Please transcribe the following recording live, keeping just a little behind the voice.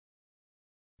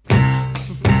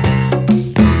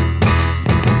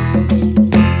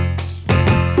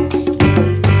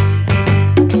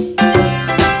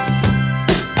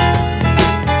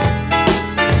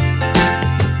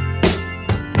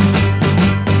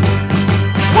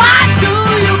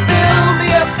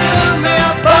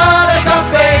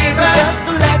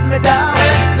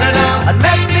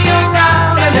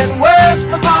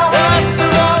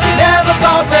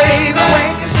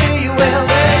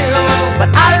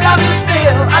love you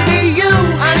still. I need you.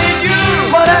 I need you.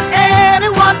 More than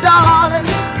anyone, darling.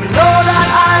 You know that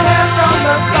I am from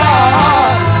the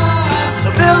start. So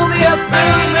build me up,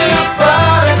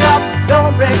 buttercup.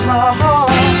 Don't break my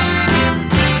heart.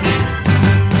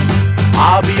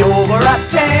 I'll be over at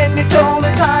 10. You told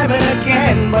me time and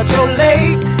again, but you're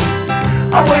late.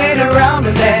 I wait around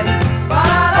and then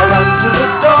I run to the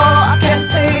door. I can't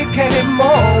take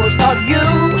anymore. It's not you.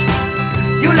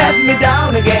 You let me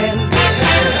down again.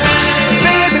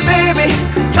 Baby, baby,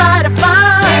 try to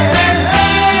find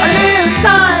a little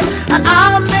time and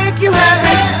I'll make you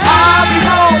happy. I'll be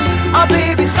home, I'll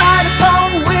be beside the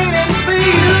phone waiting for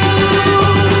you.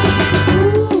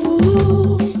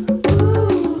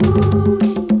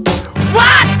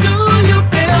 Why do you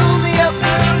build me up,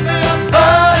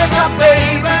 buttercup,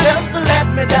 baby, just to let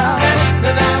me down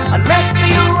and mess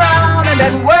me around? And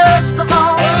then worst of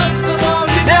all,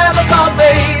 you never call,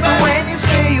 baby, when you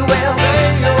say you will.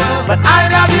 But I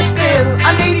love you still.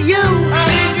 I need you. I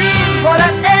need you. More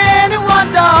than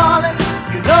anyone, darling.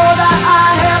 You know that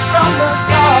I have from the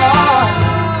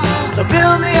start. So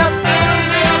build me up,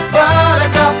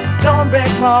 buttercup. Don't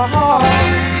break my heart.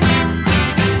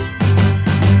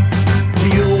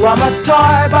 You are my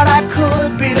toy, but I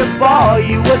could be the boy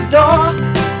you adore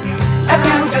if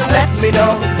you just let me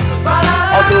know.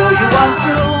 Although you are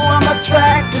true, I'm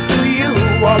attracted to you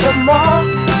all the more.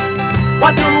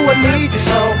 Why do I need you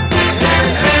so?